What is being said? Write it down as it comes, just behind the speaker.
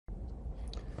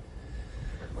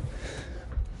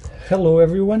Hello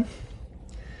everyone.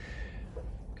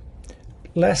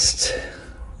 Last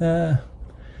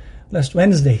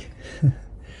Wednesday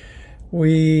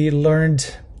we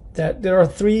learned that there are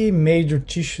three major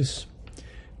tissues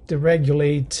that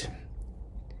regulate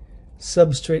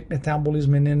substrate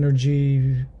metabolism and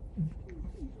energy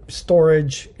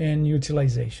storage and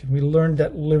utilization. We learned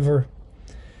that liver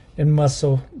and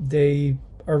muscle, they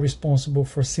are responsible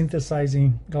for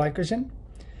synthesizing glycogen,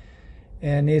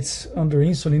 and it's under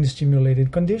insulin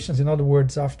stimulated conditions. In other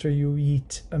words, after you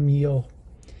eat a meal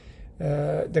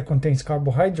that contains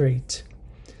carbohydrate,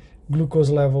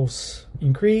 glucose levels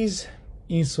increase,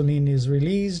 insulin is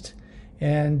released,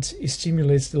 and it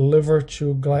stimulates the liver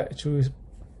to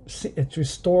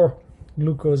store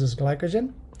glucose as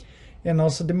glycogen. And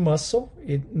also the muscle,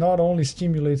 it not only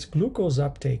stimulates glucose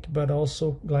uptake but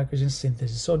also glycogen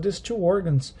synthesis. So these two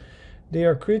organs, they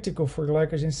are critical for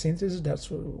glycogen synthesis. That's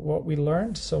what we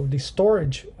learned. So the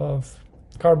storage of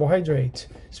carbohydrate,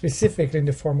 specifically in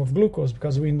the form of glucose,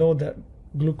 because we know that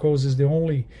glucose is the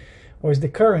only, or is the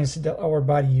currency that our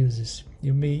body uses.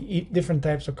 You may eat different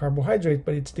types of carbohydrate,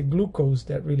 but it's the glucose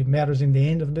that really matters in the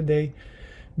end of the day,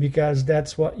 because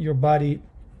that's what your body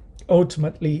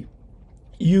ultimately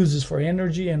uses for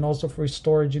energy and also for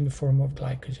storage in the form of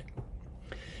glycogen.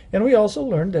 And we also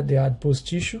learned that the adipose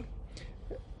tissue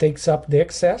takes up the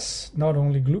excess, not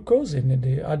only glucose, and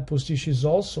the adipose tissue is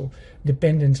also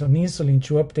dependent on insulin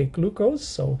to uptake glucose.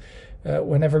 So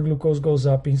whenever glucose goes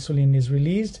up, insulin is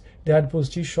released. The adipose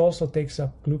tissue also takes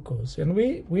up glucose. And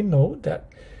we know that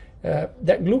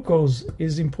that glucose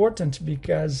is important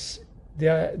because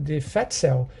the fat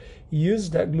cell uses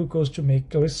that glucose to make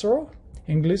glycerol,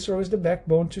 and glycerol is the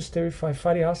backbone to sterify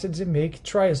fatty acids and make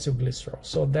triacylglycerol.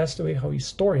 So that's the way how you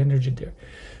store energy there.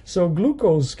 So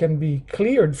glucose can be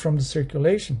cleared from the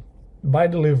circulation by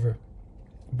the liver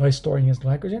by storing as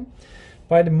glycogen,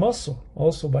 by the muscle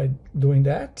also by doing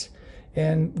that,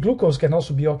 and glucose can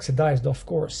also be oxidized, of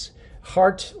course.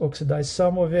 Heart oxidize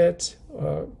some of it,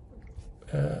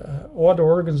 other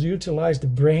organs utilize, the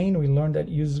brain, we learned that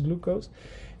uses glucose,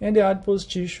 and the adipose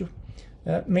tissue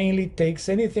mainly takes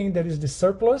anything that is the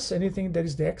surplus, anything that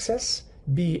is the excess,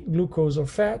 be it glucose or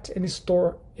fat, and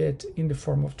store it in the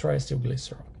form of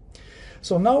triacylglycerol.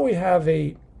 So now we have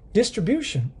a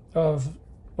distribution of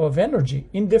energy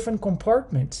in different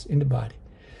compartments in the body.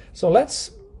 So let's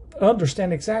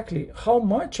understand exactly how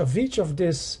much of each of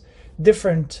these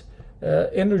different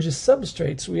energy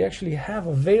substrates we actually have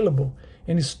available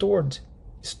and stored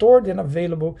and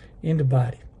available in the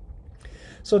body.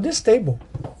 So this table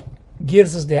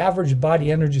gives us the average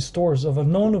body energy stores of a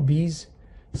non-obese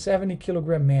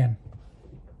 70-kilogram man.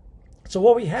 So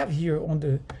what we have here on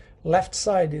the left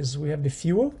side is we have the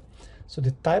fuel, so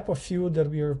the type of fuel that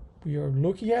we are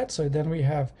looking at. So then we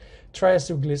have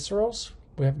triacylglycerols,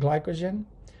 we have glycogen,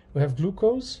 we have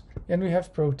glucose, and we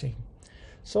have protein.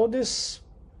 So these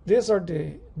are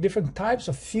the different types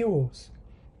of fuels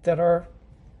that are,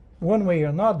 one way or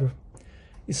another,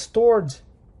 stored,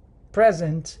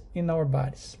 present in our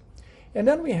bodies. And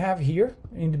then we have here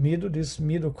in the middle, this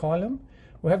middle column,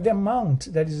 we have the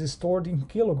amount that is stored in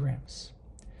kilograms.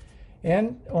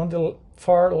 And on the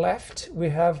far left, we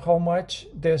have how much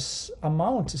this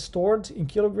amount stored in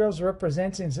kilograms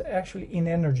represents actually in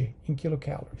energy, in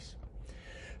kilocalories.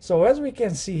 So as we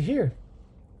can see here,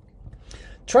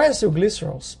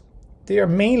 triacylglycerols, they are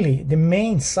mainly, the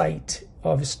main site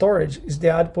of storage is the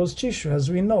adipose tissue,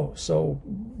 as we know. So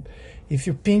if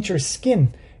you pinch your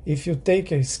skin, if you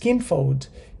take a skin fold,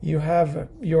 you have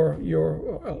your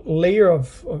layer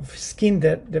of skin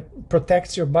that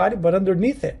protects your body, but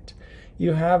underneath it,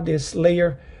 you have this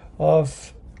layer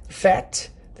of fat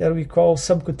that we call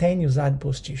subcutaneous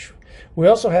adipose tissue. We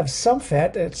also have some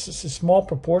fat, it's a small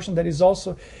proportion, that is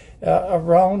also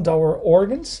around our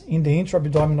organs in the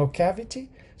intra-abdominal cavity.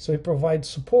 So it provides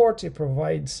support, it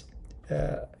provides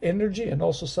energy and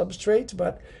also substrate,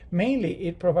 but mainly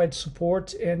it provides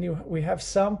support, and we have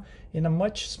some in a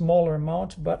much smaller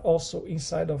amount, but also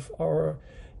inside of our,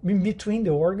 in between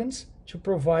the organs, to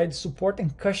provide support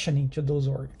and cushioning to those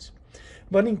organs.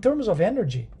 But in terms of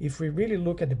energy, if we really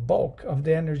look at the bulk of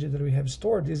the energy that we have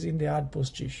stored is in the adipose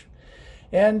tissue.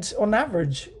 And on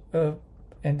average,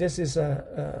 and this is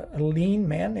a lean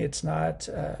man, it's not,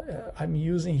 I'm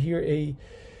using here a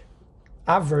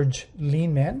average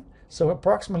lean man, so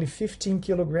approximately 15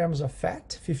 kilograms of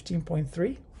fat,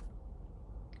 15.3.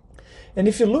 And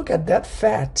if you look at that,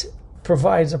 fat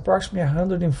provides approximately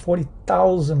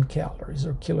 140,000 calories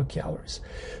or kilocalories.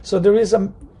 So there is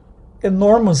a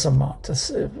enormous amount,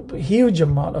 a huge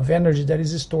amount of energy that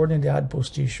is stored in the adipose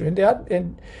tissue.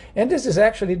 And this is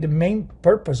actually the main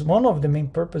purpose, one of the main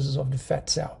purposes of the fat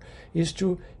cell, is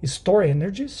to store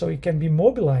energy so it can be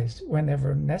mobilized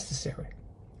whenever necessary.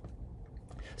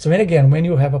 So then again, when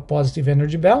you have a positive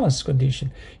energy balance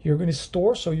condition, you're going to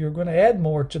store, so you're going to add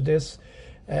more to this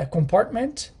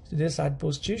compartment, to this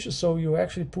adipose tissue, so you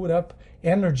actually put up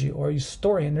energy, or you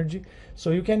store energy, so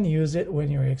you can use it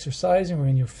when you're exercising, or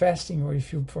when you're fasting, or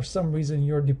if you, for some reason,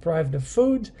 you're deprived of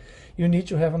food, you need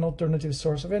to have an alternative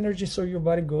source of energy, so your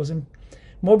body goes and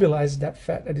mobilizes that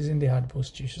fat that is in the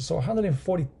adipose tissue. So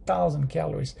 140,000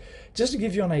 calories. Just to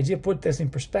give you an idea, put this in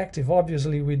perspective,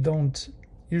 obviously we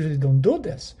usually don't do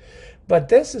this, but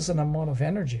this is an amount of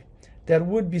energy that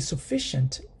would be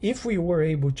sufficient if we were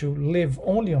able to live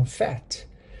only on fat.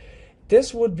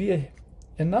 This would be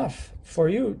enough for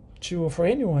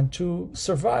anyone to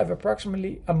survive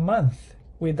approximately a month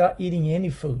without eating any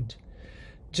food,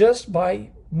 just by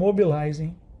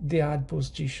mobilizing the adipose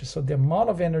tissue. So the amount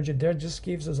of energy there just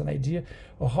gives us an idea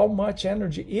of how much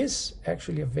energy is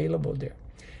actually available there.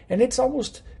 And it's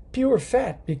almost pure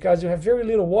fat, because you have very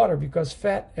little water, because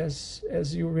fat, as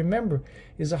you remember,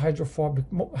 is a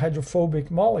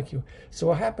hydrophobic molecule. So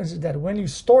what happens is that when you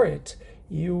store it,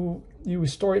 you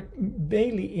store it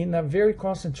mainly in a very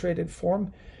concentrated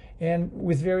form and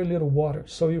with very little water.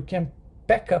 So you can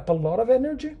pack up a lot of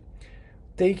energy,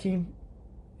 taking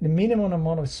the minimum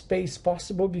amount of space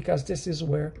possible, because this is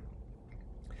where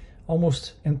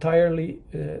almost entirely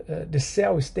the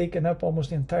cell is taken up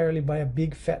almost entirely by a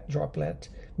big fat droplet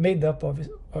made up of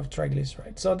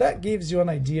triglycerides. So that gives you an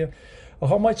idea of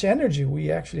how much energy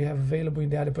we actually have available in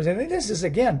the adipose. And this is,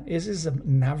 again,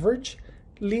 an average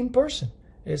lean person.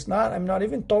 It's not, I'm not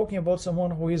even talking about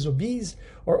someone who is obese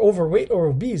or overweight or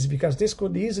obese, because this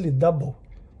could easily double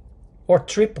or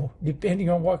triple depending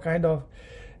on what kind of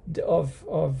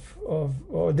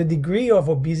or the degree of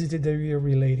obesity that we are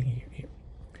relating here.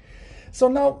 So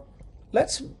now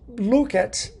let's look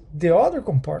at the other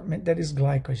compartment, that is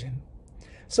glycogen.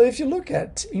 So if you look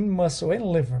at in muscle and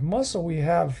liver, muscle we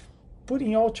have,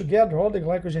 putting all together, all the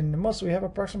glycogen in the muscle, we have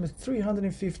approximately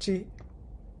 350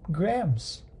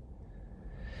 grams.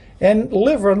 And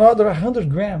liver, another 100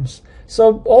 grams.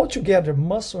 So altogether,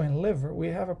 muscle and liver, we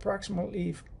have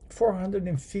approximately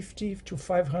 450 to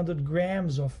 500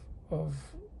 grams of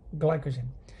glycogen.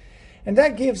 And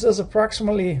that gives us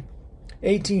approximately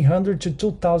 1,800 to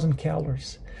 2,000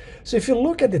 calories. So if you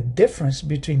look at the difference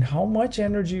between how much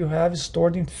energy you have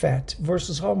stored in fat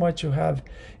versus how much you have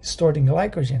stored in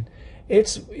glycogen,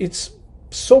 it's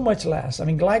so much less. I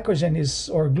mean,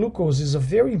 glycogen or glucose is a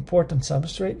very important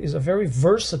substrate, is a very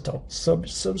versatile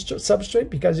substrate,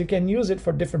 because you can use it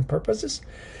for different purposes,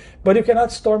 but you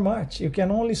cannot store much. You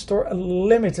can only store a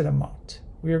limited amount.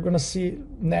 We are going to see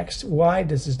next why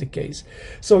this is the case.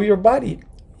 So your body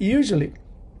usually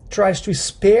tries to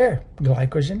spare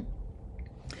glycogen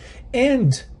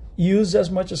and use as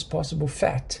much as possible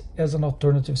fat as an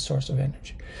alternative source of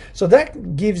energy. So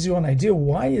that gives you an idea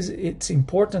why it's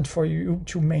important for you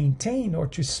to maintain or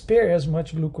to spare as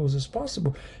much glucose as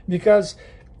possible, because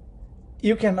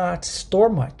you cannot store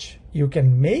much. You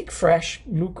can make fresh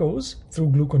glucose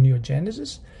through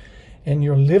gluconeogenesis, and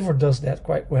your liver does that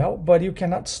quite well, but you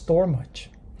cannot store much.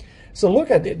 So look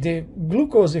at the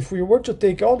glucose. If we were to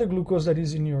take all the glucose that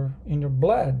is in your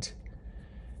blood,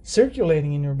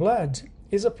 circulating in your blood,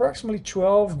 is approximately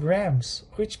 12 grams,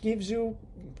 which gives you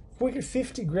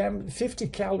 50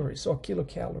 calories or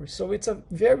kilocalories. So it's a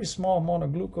very small amount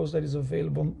of glucose that is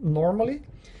available normally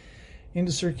in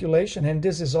the circulation, and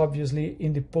this is obviously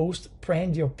in the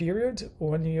postprandial period,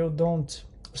 when you don't,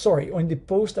 in the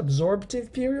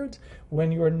post-absorptive period,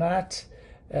 when you're not,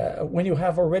 when you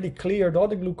have already cleared all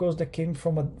the glucose that came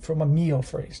from a meal,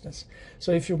 for instance.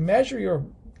 So if you measure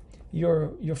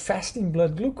your fasting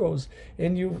blood glucose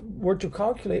and you were to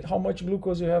calculate how much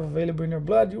glucose you have available in your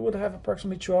blood, you would have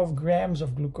approximately 12 grams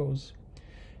of glucose,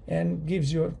 and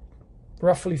gives you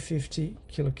roughly 50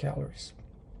 kilocalories.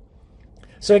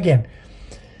 So again,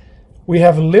 we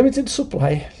have limited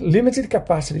supply, limited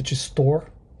capacity to store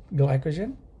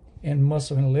glycogen in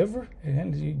muscle and liver,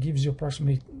 and it gives you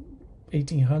approximately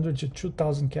 1,800 to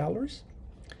 2,000 calories.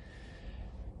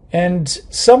 And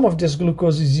some of this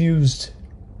glucose is used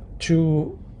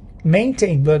to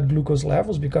maintain blood glucose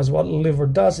levels, because what the liver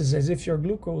does is, as if your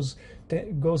glucose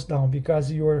goes down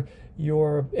because you're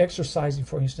exercising,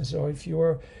 for instance, or if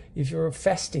you're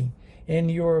fasting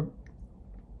and your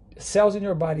cells in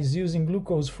your body is using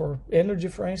glucose for energy,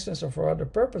 for instance, or for other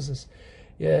purposes,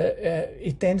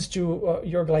 it tends to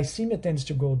your glycemia tends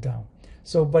to go down.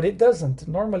 So, but it doesn't.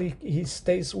 Normally, he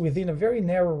stays within a very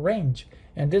narrow range,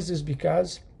 and this is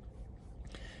because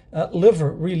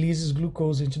liver releases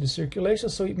glucose into the circulation,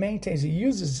 so it maintains. It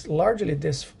uses largely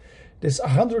this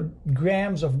 100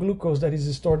 grams of glucose that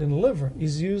is stored in the liver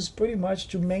is used pretty much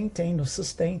to maintain or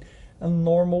sustain a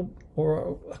normal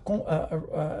or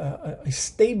a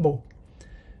stable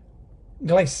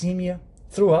glycemia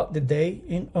throughout the day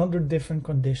under different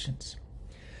conditions.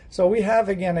 So we have,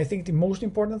 again, I think the most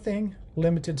important thing,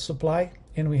 limited supply,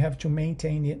 and we have to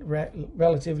maintain it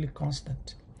relatively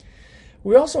constant.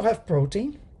 We also have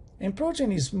protein, and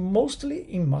protein is mostly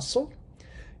in muscle.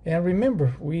 And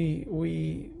remember, we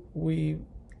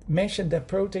mentioned that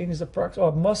protein is a product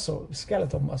of muscle,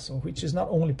 skeletal muscle, which is not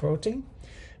only protein,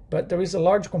 but there is a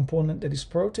large component that is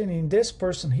protein. In this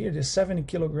person here, this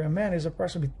 70-kilogram man, is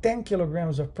approximately 10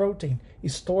 kilograms of protein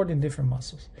is stored in different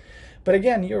muscles. But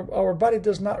again, our body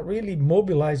does not really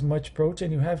mobilize much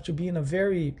protein. You have to be in a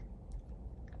very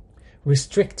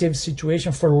restrictive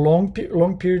situation for long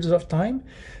periods of time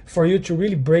for you to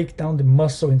really break down the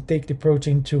muscle and take the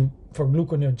protein for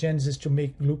gluconeogenesis to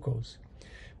make glucose.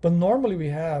 But normally we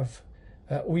have,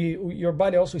 your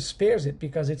body also spares it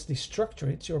because it's the structure,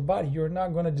 it's your body. You're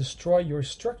not going to destroy your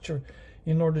structure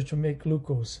in order to make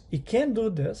glucose. It can do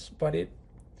this, but it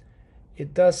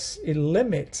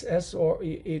limits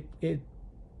it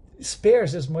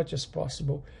spares as much as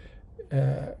possible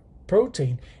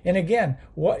protein. And again,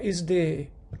 what is the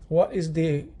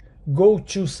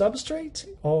go-to substrate?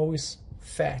 Always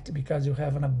fat, because you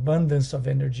have an abundance of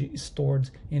energy stored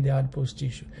in the adipose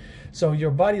tissue. So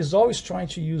your body is always trying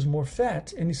to use more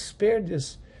fat and spare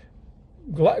this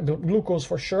glucose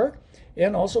for sure,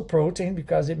 and also protein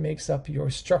because it makes up your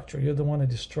structure. You don't want to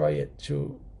destroy it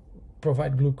to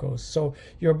provide glucose. So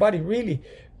your body really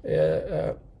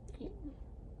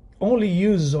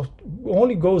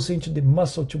only goes into the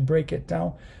muscle to break it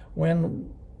down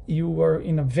when you are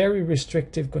in a very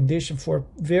restrictive condition for a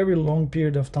very long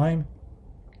period of time,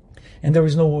 and there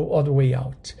is no other way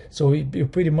out. So you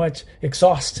pretty much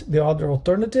exhaust the other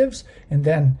alternatives, and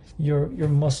then your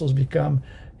muscles become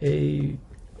a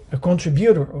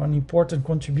contributor, or an important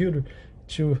contributor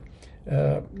to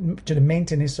the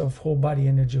maintenance of whole body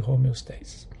energy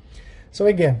homeostasis. So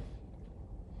again,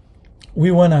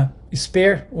 we want to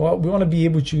we want to be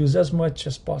able to use as much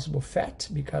as possible fat,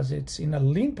 because it's in a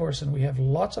lean person we have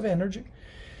lots of energy.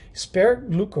 Spare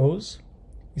glucose,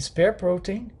 spare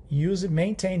protein, use it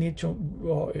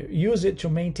to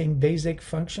maintain basic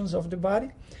functions of the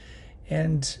body,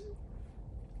 and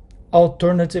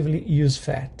alternatively use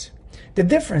fat. The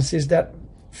difference is that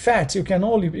fats, you can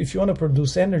only, if you want to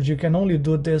produce energy, you can only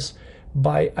do this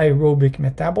by aerobic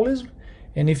metabolism.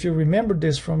 And if you remember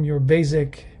this from your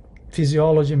basic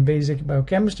physiology and basic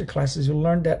biochemistry classes, you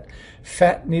learned that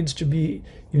fat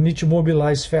you need to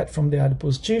mobilize fat from the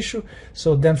adipose tissue,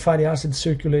 so then fatty acids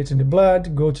circulate in the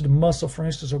blood, go to the muscle, for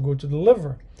instance, or go to the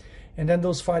liver. And then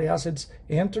those fatty acids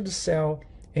enter the cell,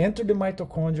 enter the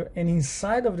mitochondria, and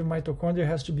inside of the mitochondria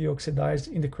has to be oxidized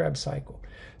in the Krebs cycle.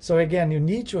 So again, you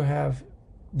need to have,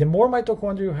 the more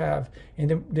mitochondria you have,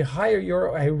 and the higher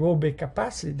your aerobic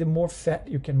capacity, the more fat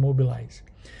you can mobilize.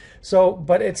 So,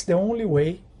 but it's the only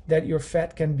way that your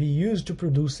fat can be used to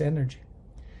produce energy.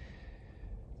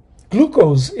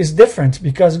 Glucose is different,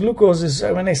 because glucose is,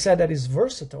 when I said that, it's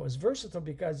versatile. It's versatile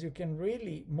because you can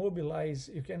really mobilize,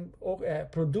 you can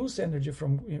produce energy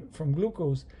from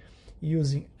glucose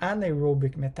using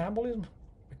anaerobic metabolism,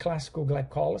 classical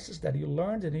glycolysis that you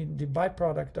learned, and the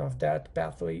byproduct of that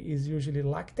pathway is usually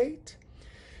lactate.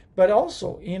 But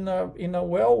also in a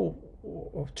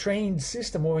well-trained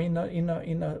system, or in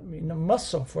a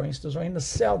muscle, for instance, or in a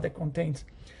cell that contains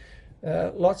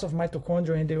lots of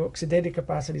mitochondria and the oxidative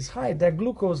capacity is high, that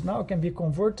glucose now can be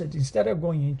converted, instead of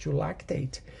going into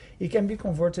lactate, it can be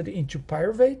converted into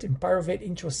pyruvate, and pyruvate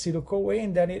into acetyl-CoA,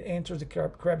 and then it enters the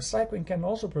Krebs cycle and can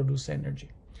also produce energy.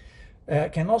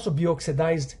 Can also be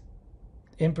oxidized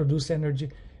and produce energy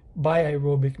by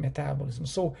aerobic metabolism.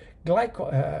 So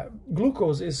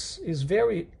glucose is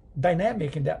very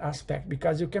dynamic in that aspect,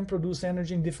 because you can produce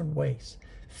energy in different ways.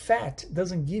 Fat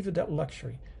doesn't give you that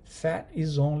luxury. Fat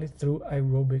is only through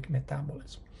aerobic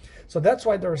metabolism. So that's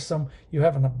why there are you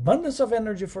have an abundance of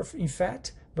energy in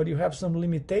fat, but you have some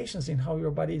limitations in how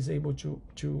your body is able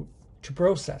to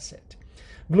process it.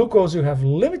 Glucose, you have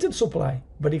limited supply,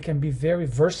 but it can be very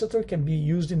versatile, can be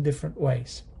used in different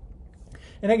ways.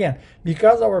 And again,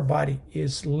 because our body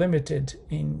is limited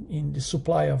in the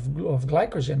supply of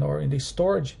glycogen, or in the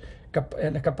storage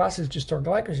and the capacity to store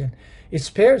glycogen, it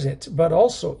spares it. But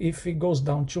also, if it goes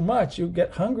down too much, you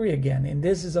get hungry again. And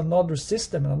this is another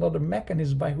system, another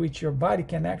mechanism by which your body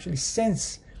can actually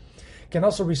sense, can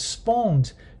also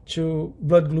respond to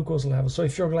blood glucose levels. So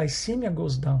if your glycemia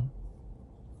goes down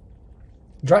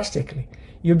drastically,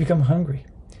 you become hungry.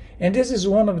 And this is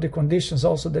one of the conditions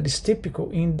also that is typical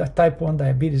in the type 1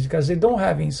 diabetes, because they don't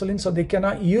have insulin, so they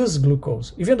cannot use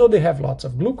glucose, even though they have lots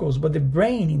of glucose, but the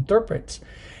brain interprets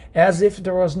as if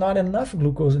there was not enough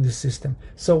glucose in the system.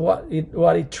 So what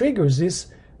it triggers is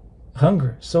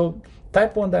hunger. So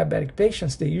type 1 diabetic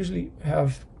patients, they usually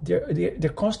have,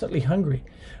 they're constantly hungry.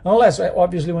 Unless,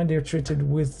 obviously, when they're treated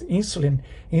with insulin,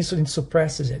 insulin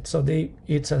suppresses it. So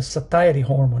it's a satiety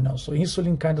hormone now. So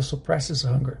insulin kind of suppresses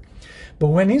hunger. But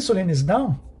when insulin is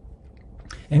down,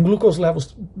 and glucose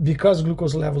levels, because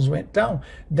glucose levels went down,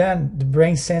 then the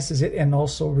brain senses it and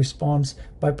also responds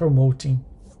by promoting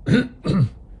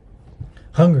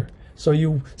hunger. So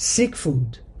you seek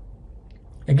food.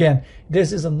 Again,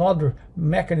 this is another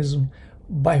mechanism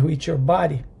by which your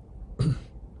body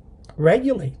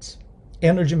regulates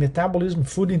energy metabolism,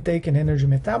 food intake, and energy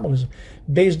metabolism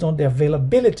based on the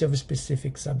availability of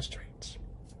specific substrates.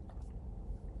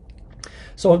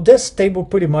 So this table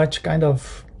pretty much kind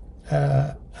of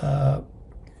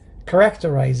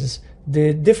characterizes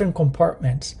the different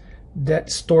compartments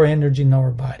that store energy in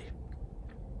our body.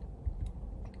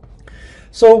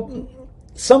 So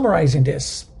summarizing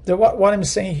this, what I'm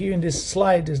saying here in this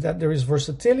slide is that there is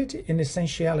versatility and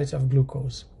essentiality of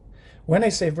glucose. When I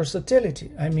say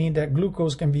versatility, I mean that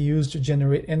glucose can be used to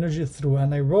generate energy through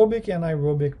anaerobic and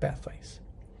aerobic pathways.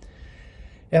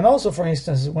 And also, for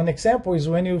instance, one example is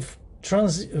when you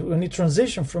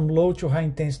transition from low to high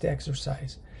intensity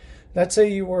exercise. Let's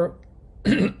say you were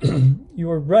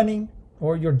running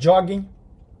or you're jogging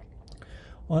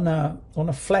on a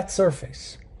flat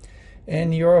surface,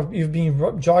 and you've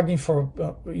been jogging for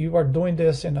you are doing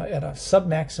this at a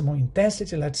sub-maximum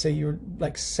intensity. Let's say you're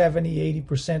like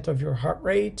 70-80% of your heart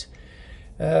rate,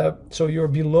 so you're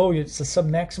below, it's a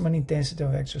sub-maximum intensity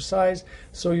of exercise,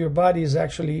 so your body is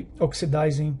actually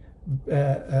oxidizing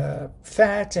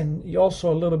fat and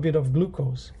also a little bit of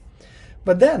glucose.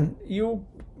 But then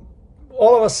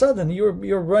all of a sudden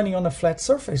you're running on a flat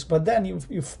surface, but then you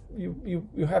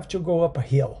have to go up a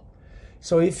hill.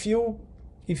 So as soon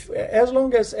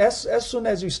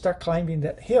as you start climbing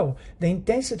that hill, the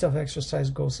intensity of exercise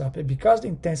goes up, and because the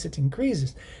intensity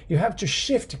increases, you have to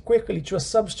shift quickly to a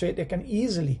substrate that can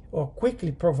easily or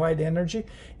quickly provide energy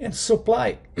and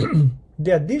supply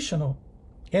the additional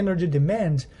energy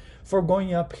demand for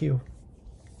going uphill.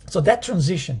 So that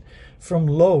transition from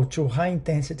low to high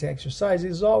intensity exercise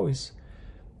is always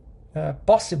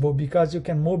possible because you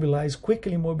can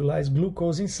quickly mobilize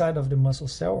glucose inside of the muscle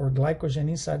cell, or glycogen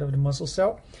inside of the muscle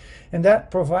cell, and that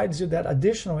provides you that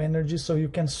additional energy, so you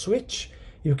can switch,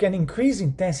 you can increase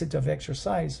intensity of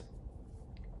exercise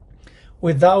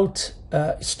without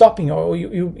stopping, or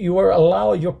you are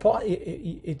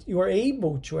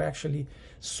able to actually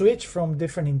switch from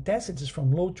different intensities,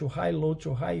 from low to high,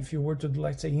 if you were to do,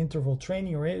 let's say, interval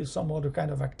training or some other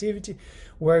kind of activity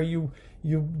where you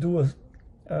do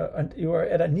you are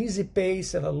at an easy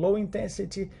pace, at a low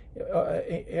intensity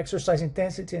exercise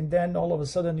intensity, and then all of a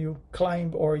sudden you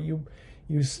climb, or you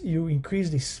increase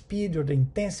the speed or the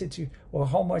intensity or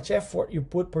how much effort you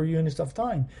put per unit of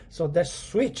time. So that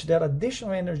switch, that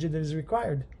additional energy that is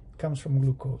required, comes from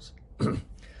glucose.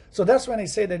 So that's when I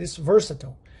say that it's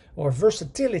versatile, or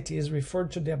versatility is referred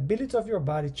to the ability of your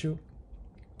body to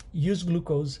use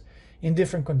glucose in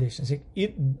different conditions.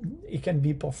 It can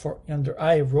be for under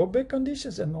aerobic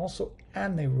conditions and also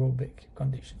anaerobic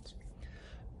conditions,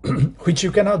 which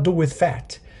you cannot do with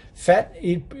fat. Fat,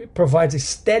 it provides a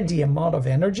steady amount of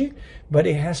energy, but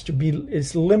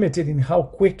it's limited in how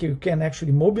quick you can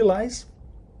actually mobilize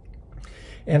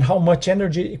and how much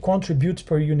energy it contributes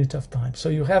per unit of time. So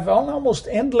you have an almost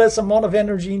endless amount of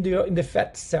energy in the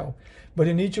fat cell, but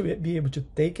you need to be able to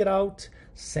take it out,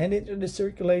 send it to the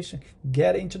circulation,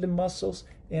 get into the muscles,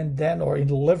 and then, or in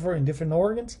the liver, in different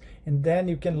organs, and then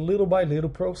you can little by little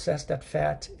process that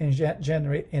fat and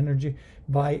generate energy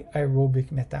by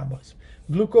aerobic metabolism.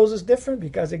 Glucose is different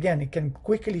because, again, it can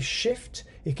quickly shift,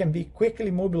 it can be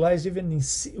quickly mobilized even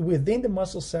within the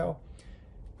muscle cell,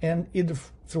 and either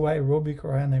through aerobic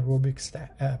or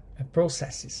anaerobic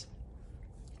processes.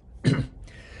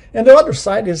 And the other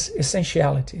side is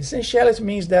essentiality. Essentiality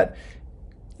means that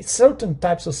certain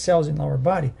types of cells in our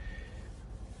body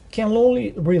can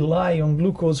only rely on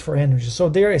glucose for energy. So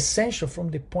they are essential from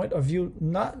the point of view,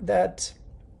 not that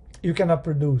you cannot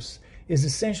produce. It's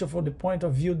essential from the point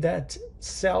of view that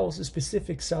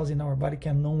specific cells in our body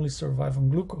can only survive on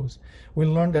glucose. We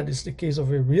learned that it's the case of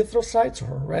erythrocytes,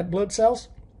 or red blood cells.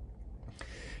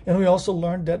 And we also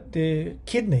learned that the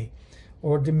kidney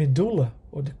or the medulla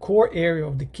or the core area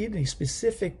of the kidney,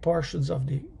 specific portions of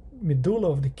the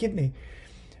medulla of the kidney,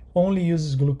 only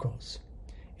uses glucose.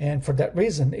 And for that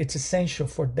reason, it's essential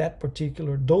for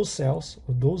those cells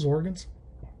or those organs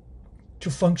to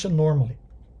function normally.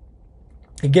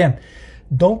 Again,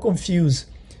 don't confuse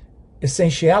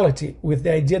essentiality with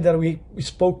the idea that we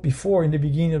spoke before in the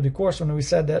beginning of the course when we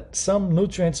said that some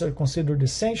nutrients are considered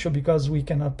essential because we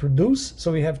cannot produce,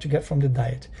 so we have to get from the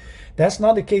diet. That's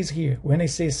not the case here. When I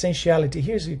say essentiality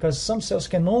here, it's because some cells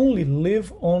can only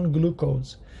live on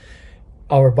glucose.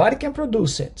 Our body can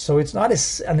produce it, so it's not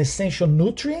an essential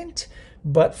nutrient,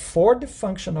 but for the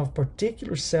function of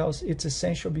particular cells, it's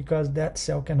essential because that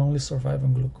cell can only survive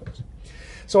on glucose.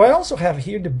 So I also have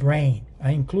here the brain.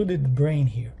 I included the brain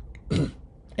here.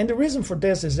 And the reason for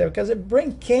this is that because the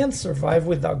brain can survive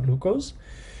without glucose,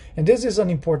 and this is an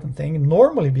important thing,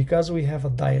 normally because we have a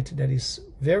diet that is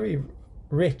very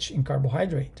rich in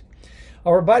carbohydrate.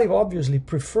 Our body obviously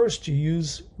prefers to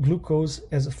use glucose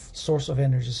as a source of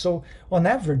energy. So on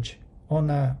average, on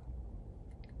a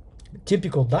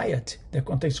typical diet that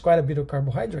contains quite a bit of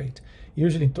carbohydrate,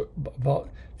 usually about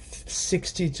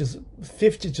 50 to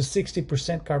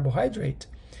 60% carbohydrate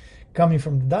coming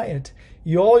from the diet,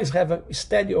 you always have a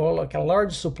steady or like a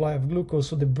large supply of glucose,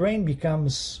 so the brain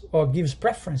becomes or gives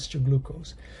preference to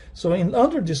glucose. So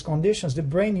under these conditions, the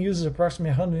brain uses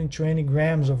approximately 120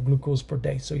 grams of glucose per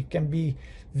day, so it can be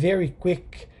very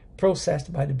quick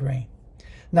processed by the brain.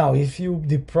 Now, if you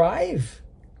deprive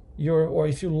or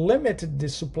if you limit the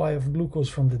supply of glucose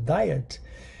from the diet,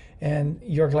 and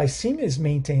your glycemia is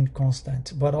maintained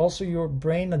constant, but also your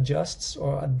brain adjusts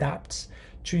or adapts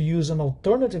to use an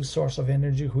alternative source of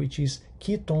energy, which is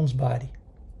ketone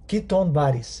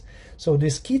bodies. So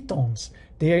these ketones,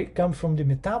 they come from the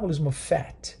metabolism of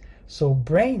fat. So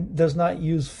brain does not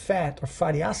use fat or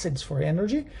fatty acids for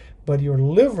energy, but your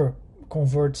liver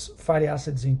converts fatty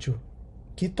acids into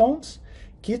ketones.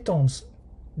 Ketones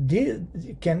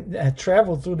can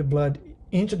travel through the blood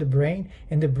into the brain,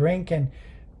 and the brain can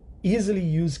easily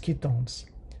use ketones.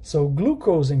 So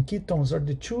glucose and ketones are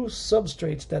the two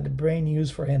substrates that the brain uses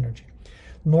for energy.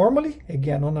 Normally,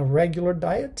 again, on a regular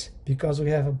diet, because we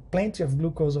have plenty of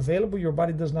glucose available, your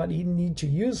body does not even need to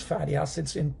use fatty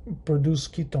acids and produce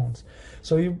ketones.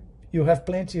 So you have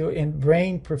plenty, and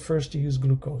brain prefers to use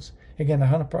glucose. Again,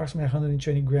 approximately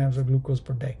 120 grams of glucose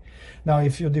per day. Now,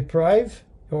 if you deprive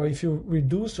or if you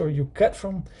reduce or you cut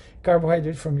from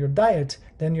carbohydrate from your diet,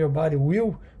 then your body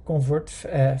will convert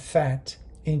fat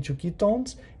into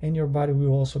ketones, and your body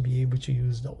will also be able to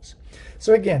use those.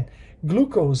 So again,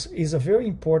 glucose is a very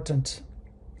important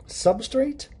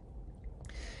substrate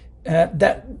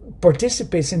that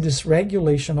participates in this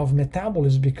regulation of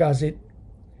metabolism because it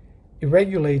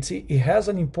has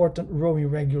an important role in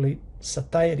regulating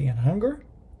satiety and hunger.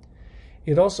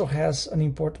 It also has an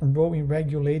important role in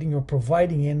regulating or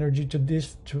providing energy to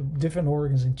different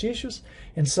organs and tissues,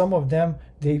 and some of them,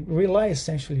 they rely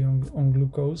essentially on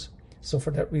glucose. So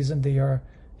for that reason, they are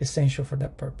essential for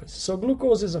that purpose. So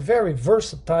glucose is a very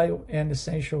versatile and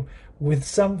essential with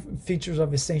some features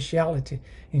of essentiality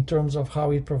in terms of how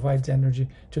it provides energy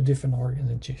to different organs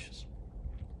and tissues.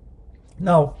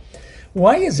 Now,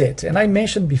 why is it? And I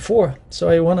mentioned before, so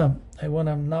I wanna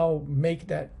now make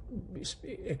that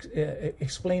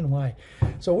explain why.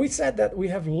 So we said that we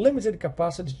have limited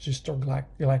capacity to store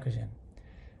glycogen.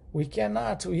 We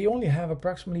only have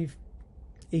approximately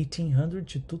 1,800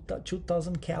 to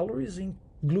 2,000 calories in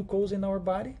glucose in our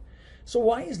body. So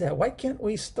why is that? Why can't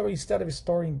we store, instead of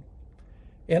storing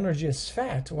energy as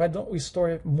fat, why don't we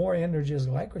store more energy as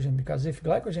glycogen? Because if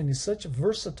glycogen is such a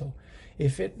versatile,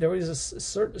 it's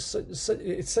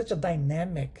such a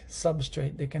dynamic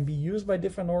substrate that can be used by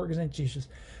different organs and tissues.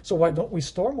 So why don't we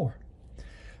store more?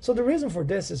 So the reason for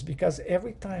this is because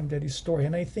every time that you store,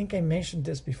 and I think I mentioned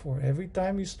this before, every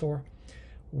time you store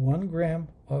 1 gram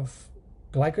of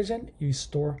glycogen, you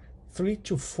store 3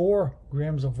 to 4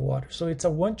 grams of water. So it's a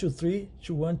 1:3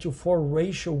 to 1:4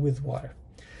 ratio with water.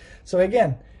 So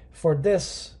again, for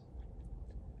this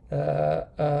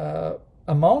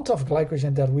amount of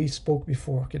glycogen that we spoke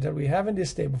before, okay, that we have in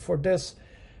this table, for this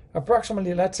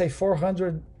approximately, let's say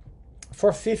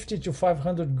 450 to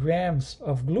 500 grams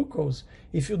of glucose,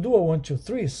 if you do a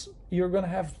 1:3, you're going to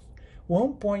have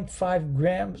 1.5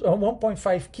 grams or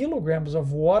 1.5 kilograms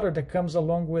of water that comes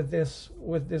along with this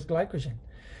glycogen.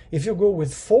 If you go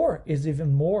with 4, it's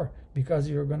even more, because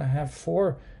you're going to have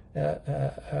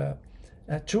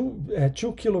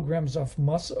 2 kilograms of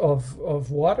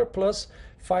water plus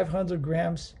 500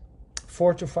 grams,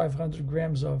 4 to 500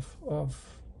 grams of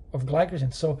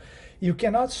glycogen. So you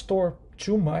cannot store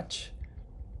too much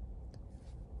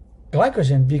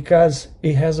glycogen because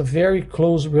it has a very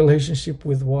close relationship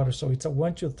with water. So it's a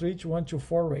 1:3 to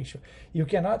 1:4 ratio. You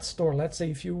cannot store, let's say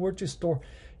if you were to store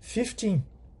 15,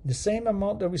 the same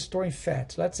amount that we store in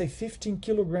fat, let's say 15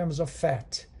 kilograms of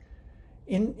fat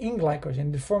in glycogen,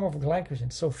 in the form of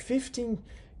glycogen. So 15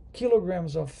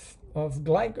 kilograms of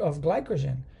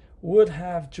glycogen would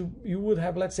have you would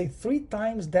have, let's say, 3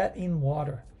 times that in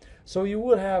water. So you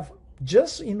would have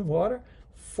just in water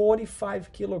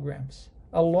 45 kilograms,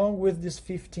 along with this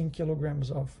 15 kilograms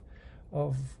of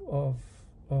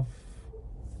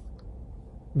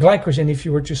glycogen if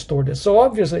you were to store this. So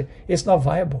obviously it's not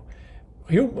viable.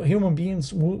 Human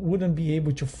beings wouldn't be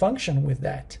able to function with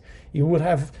that. You would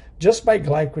have, just by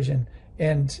glycogen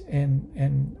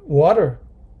and water,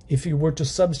 if you were to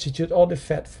substitute all the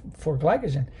fat for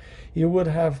glycogen, you would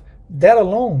have, that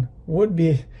alone would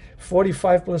be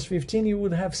 45 plus 15, you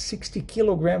would have 60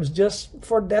 kilograms just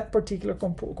for that particular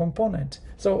component.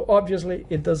 So obviously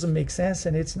it doesn't make sense,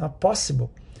 and it's not possible.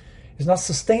 It's not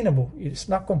sustainable. It's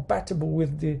not compatible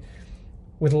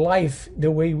with life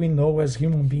the way we know as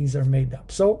human beings are made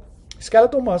up. So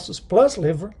skeletal muscles plus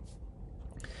liver,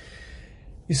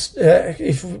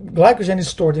 if glycogen is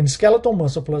stored in skeletal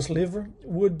muscle plus liver,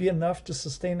 would be enough to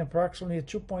sustain approximately a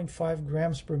 2.5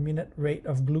 grams per minute rate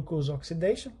of glucose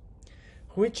oxidation,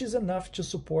 which is enough to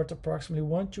support approximately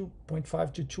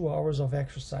 1.5 to 2 hours of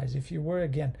exercise. If you were,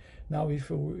 again, now if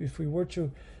we were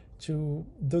to do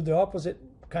the opposite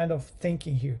kind of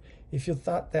thinking here, if you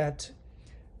thought that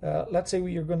let's say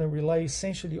we are going to rely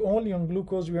essentially only on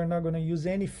glucose, we are not going to use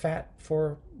any fat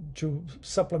to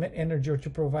supplement energy or to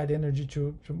provide energy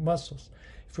to muscles.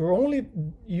 If we're only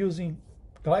using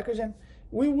glycogen,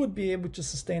 we would be able to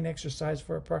sustain exercise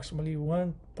for approximately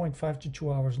 1.5 to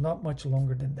 2 hours, not much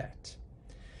longer than that.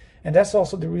 And that's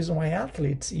also the reason why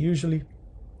athletes usually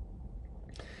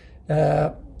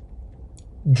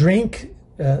drink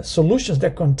solutions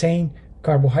that contain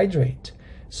carbohydrate.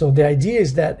 So the idea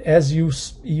is that as you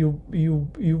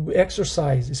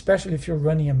exercise, especially if you're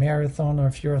running a marathon, or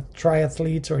if you're a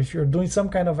triathlete, or if you're doing some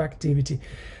kind of activity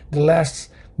that lasts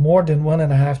more than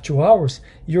 1.5 to 2 hours,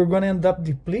 you're going to end up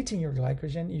depleting your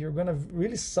glycogen. You're going to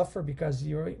really suffer because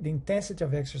the intensity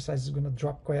of exercise is going to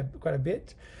drop quite a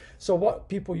bit. So what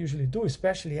people usually do,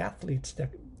 especially athletes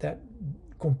that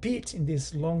compete in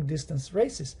these long distance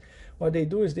races, what they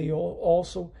do is they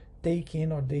also take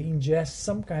in, or they ingest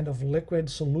some kind of liquid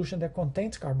solution that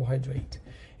contains carbohydrate.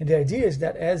 And the idea is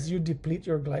that as you deplete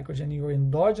your glycogen, your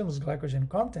endogenous glycogen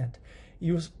content,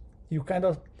 you kind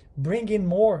of bring in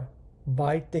more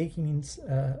by taking in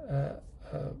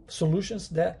solutions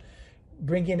that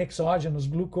bring in exogenous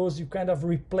glucose. You kind of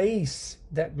replace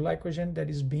that glycogen that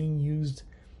is being used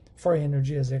for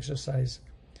energy as exercise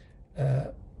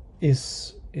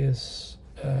is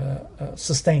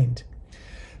sustained.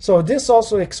 So this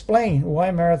also explains why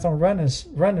marathon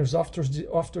runners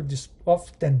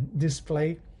often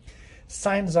display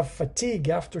signs of fatigue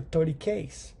after 30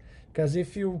 Ks. Because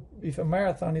if a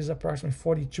marathon is approximately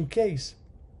 42 Ks,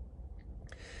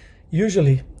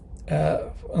 usually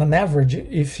on average,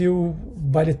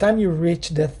 by the time you reach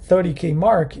that 30K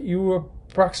mark, you're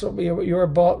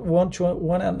about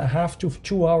 1.5 to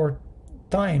 2 hour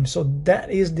time. So that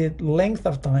is the length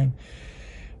of time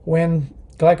when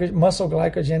muscle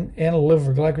glycogen and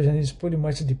liver glycogen is pretty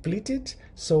much depleted.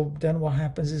 So then what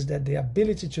happens is that the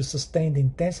ability to sustain the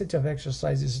intensity of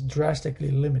exercise is drastically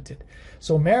limited.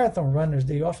 So marathon runners,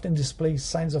 they often display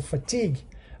signs of fatigue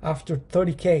after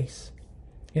 30 Ks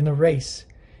in a race,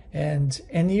 and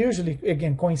usually,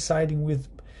 again, coinciding with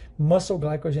muscle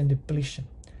glycogen depletion.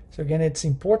 So again, it's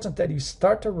important that you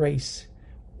start a race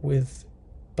with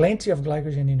plenty of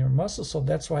glycogen in your muscles. So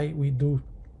that's why we do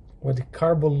where the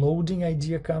carbo loading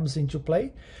idea comes into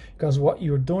play, because what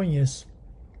you're doing is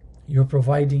you're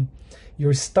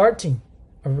starting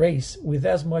a race with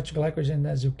as much glycogen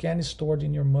as you can stored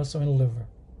in your muscle and liver.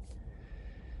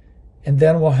 And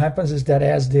then what happens is that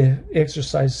as the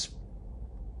exercise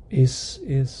is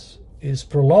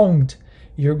prolonged,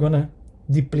 you're going to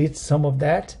deplete some of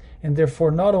that, and therefore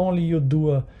not only you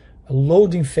do a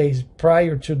loading phase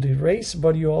prior to the race,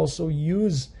 but you also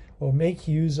use or make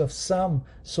use of some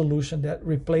solution that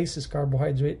replaces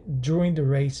carbohydrate during the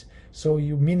race, so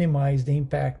you minimize the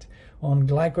impact on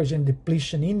glycogen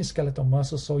depletion in the skeletal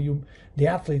muscle, so the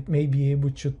athlete may be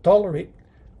able to tolerate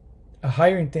a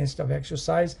higher intensity of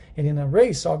exercise. And in a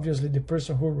race, obviously the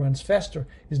person who runs faster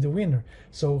is the winner.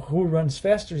 So who runs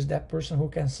faster is that person who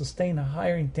can sustain a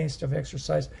higher intensity of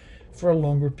exercise for a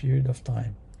longer period of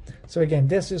time. So again,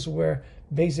 this is where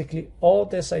basically all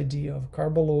this idea of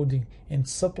carbo loading and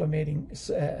supplementing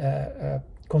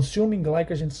consuming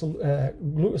glycogen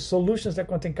solutions that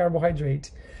contain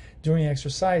carbohydrate during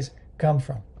exercise come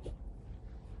from.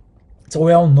 It's a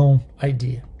well-known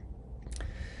idea.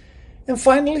 And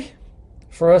finally,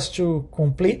 for us to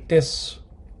complete this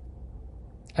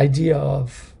idea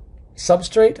of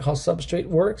substrate, how substrate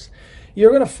works,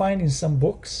 you're going to find in some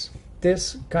books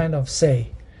this kind of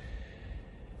say: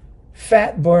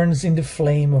 fat burns in the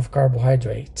flame of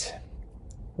carbohydrate.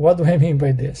 What do I mean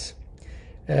by this?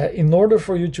 In order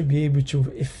for you to be able to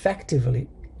effectively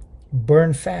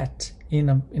burn fat in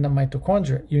a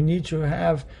mitochondria, you need to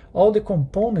have all the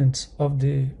components of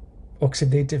the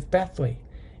oxidative pathway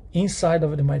inside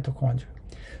of the mitochondria.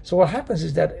 So what happens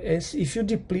is that if you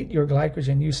deplete your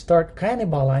glycogen, you start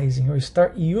cannibalizing or you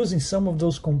start using some of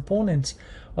those components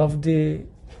of the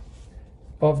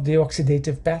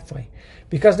oxidative pathway.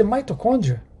 Because the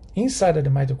mitochondria, inside of the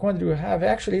mitochondria, you have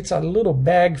actually, it's a little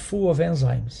bag full of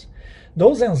enzymes.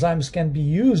 Those enzymes can be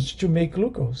used to make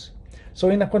glucose. So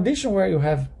in a condition where you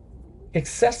have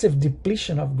excessive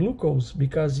depletion of glucose,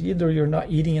 because either you're not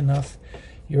eating enough,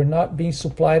 you're not being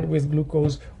supplied with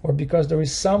glucose, or because there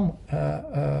is some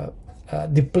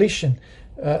depletion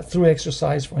through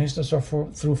exercise, for instance, or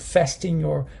through fasting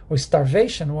or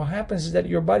starvation, what happens is that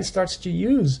your body starts to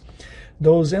use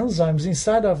those enzymes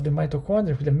inside of the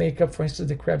mitochondria that make up, for instance,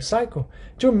 the Krebs cycle,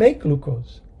 to make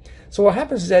glucose. So what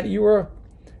happens is that you are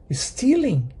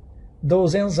stealing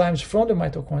those enzymes from the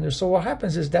mitochondria. So what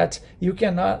happens is that you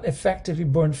cannot effectively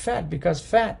burn fat, because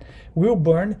fat will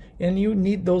burn and you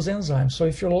need those enzymes. So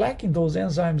if you're lacking those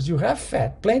enzymes, you have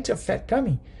fat, plenty of fat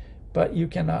coming, but you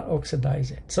cannot oxidize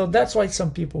it. So that's why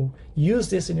some people use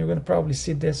this, and you're going to probably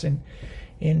see this in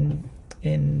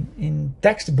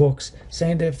textbooks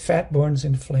saying that fat burns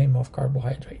in the flame of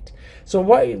carbohydrate. So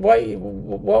what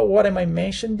am I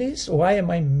mentioning this? Why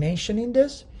am I mentioning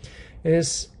this?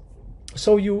 Is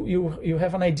so you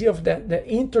have an idea of the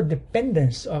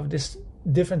interdependence of this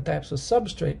different types of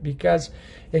substrate, because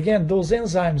again, those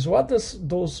enzymes,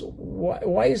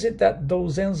 why is it that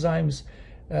those enzymes,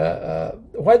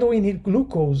 why do we need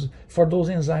glucose for those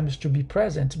enzymes to be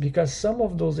present? Because some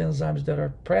of those enzymes that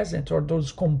are present, or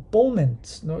those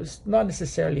components, no, it's not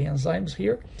necessarily enzymes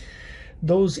here,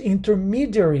 those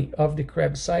intermediary of the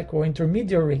Krebs cycle,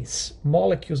 intermediaries,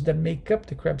 molecules that make up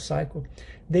the Krebs cycle,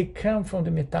 they come from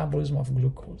the metabolism of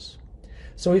glucose.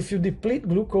 So if you deplete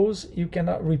glucose, you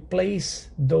cannot replace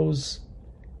those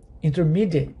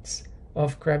intermediates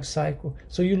of Krebs cycle.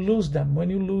 So you lose them. When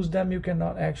you lose them, you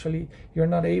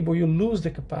lose the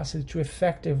capacity to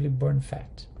effectively burn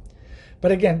fat.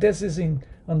 But again, this is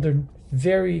under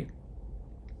very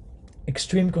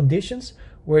extreme conditions,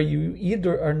 where you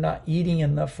either are not eating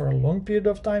enough for a long period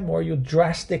of time, or you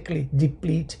drastically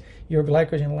deplete your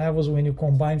glycogen levels when you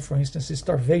combine, for instance,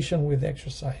 starvation with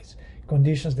exercise,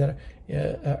 conditions that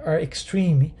are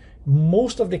extreme.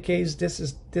 Most of the case, this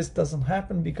doesn't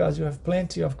happen, because you have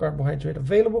plenty of carbohydrate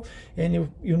available,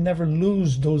 and you never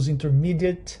lose those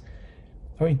intermediates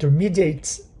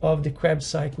of the Krebs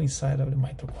cycle inside of the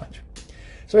mitochondria.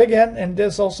 So again, and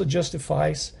this also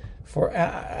justifies for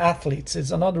athletes.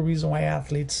 It's another reason why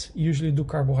athletes usually do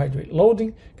carbohydrate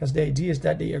loading, because the idea is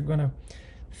that they are going to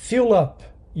fill up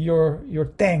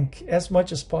your tank as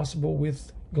much as possible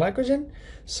with glycogen.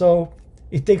 So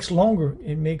it takes longer.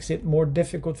 It makes it more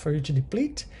difficult for you to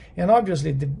deplete. And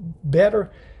obviously, the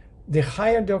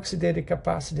higher the oxidative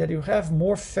capacity that you have,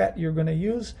 more fat you're going to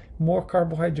use, more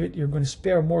carbohydrate you're going to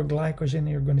spare, more glycogen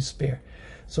you're going to spare.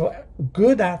 So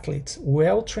good athletes,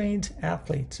 well-trained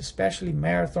athletes, especially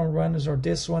marathon runners, or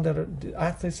the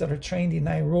athletes that are trained in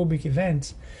aerobic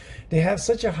events, they have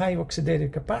such a high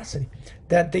oxidative capacity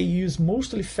that they use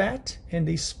mostly fat and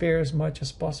they spare as much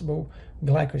as possible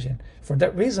glycogen. For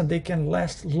that reason, they can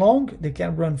last long, they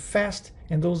can run fast,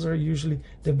 and those are usually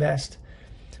the best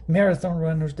marathon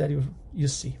runners that you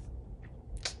see.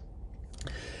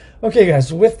 Okay,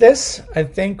 guys, with this, I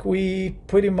think we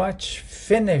pretty much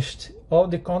finished all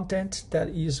the content that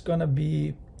is going to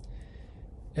be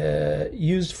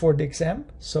used for the exam.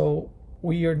 So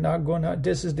we are not going to,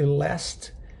 this is the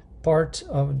last part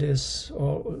of this,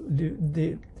 or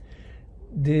the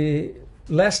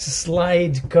last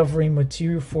slide covering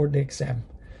material for the exam.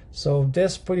 So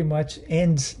this pretty much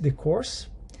ends the course.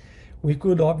 We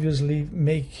could obviously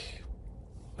make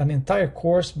an entire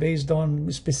course based on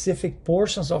specific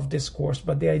portions of this course,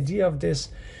 but the idea of this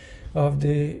of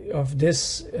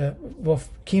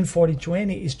Kin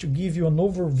 4020 is to give you an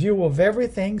overview of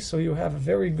everything, so you have a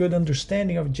very good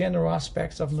understanding of general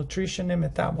aspects of nutrition and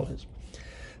metabolism.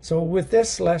 So with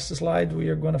this last slide, we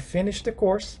are going to finish the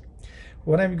course.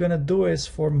 What I'm going to do is,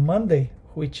 for Monday,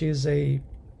 which is the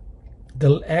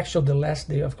last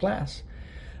day of class,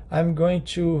 I'm going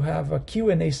to have a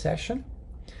Q&A session,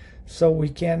 so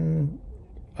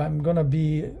I'm gonna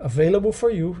be available for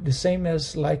you, the same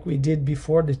as like we did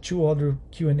before the 2 other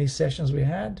Q&A sessions we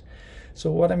had.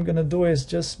 So what I'm gonna do is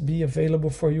just be available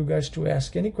for you guys to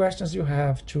ask any questions you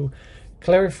have, to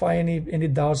clarify any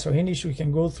doubts or any issue. We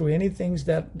can go through any things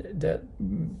that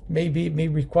may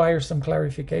require some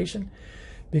clarification,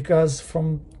 because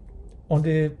on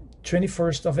the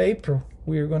 21st of April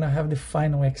we're gonna have the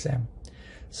final exam.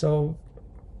 So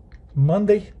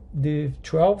Monday the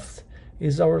 12th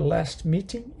is our last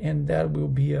meeting, and that will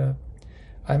be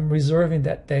I'm reserving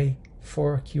that day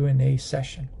for a Q&A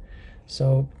session.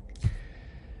 So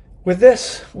with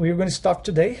this, we're going to stop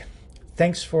today.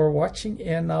 Thanks for watching,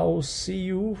 and I'll see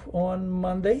you on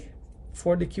Monday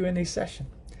for the Q&A session.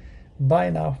 Bye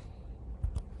now.